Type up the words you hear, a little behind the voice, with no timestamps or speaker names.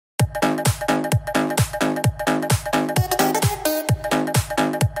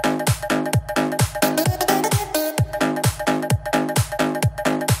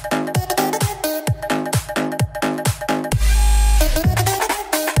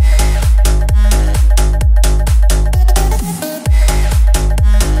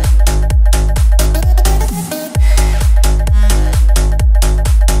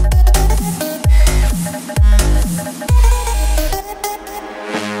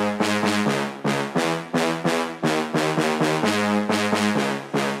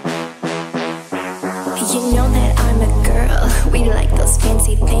You know that I'm a girl, we like those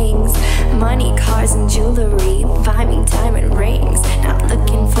fancy things. Money, cars and jewelry, buying diamond rings. Not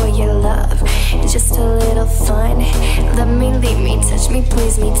looking for your love, just a little fun. Let me, lead me, touch me,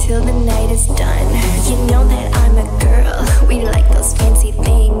 please me till the night is done. You know that I'm a girl, we like those fancy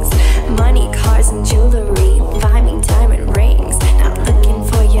things. Money, cars and jewelry, buying diamond rings. Not looking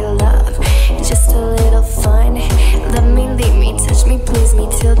for your love, just a little fun. Let me, lead me, touch me, please me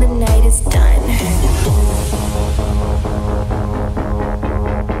till the night is done.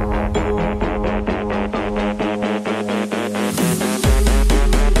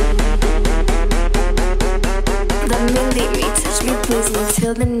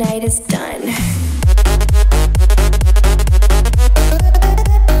 Till the night is done.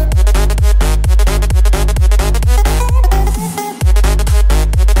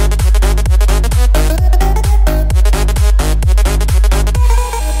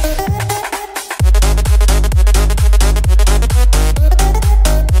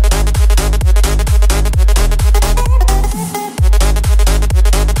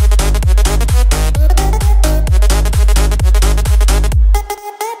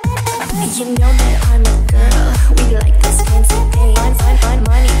 You know that I'm a girl, we like this fancy things.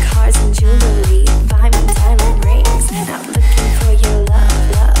 Money, cars and jewelry, buying diamond rings. Not looking for your love,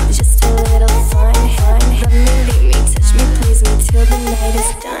 just a little fun. Let me, lead me, touch me, please me till the night is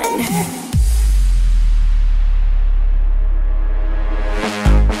done.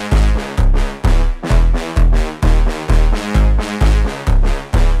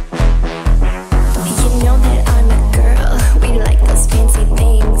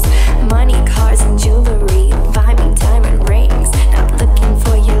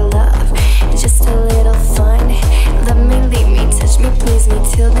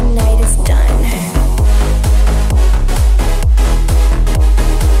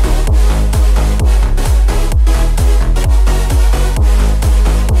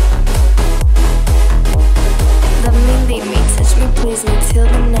 Please me till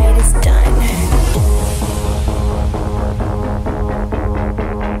the night is done.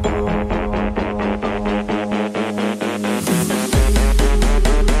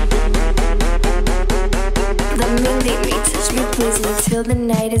 Let me, lead me, touch me, please me till the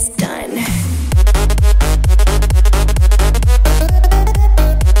night is done.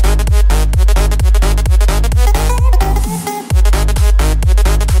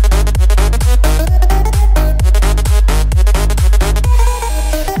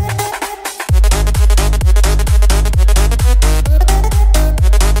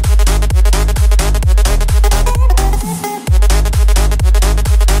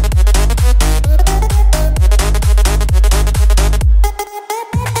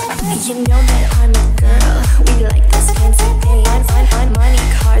 You know that I'm a girl, we like those fancy things. Money,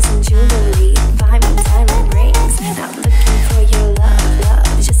 cars and jewelry, buying diamond rings. Not looking for your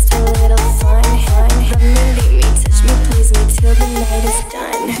love, just a little fun. Let me, lead me, touch me, please me till the night is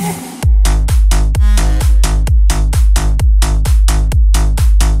done.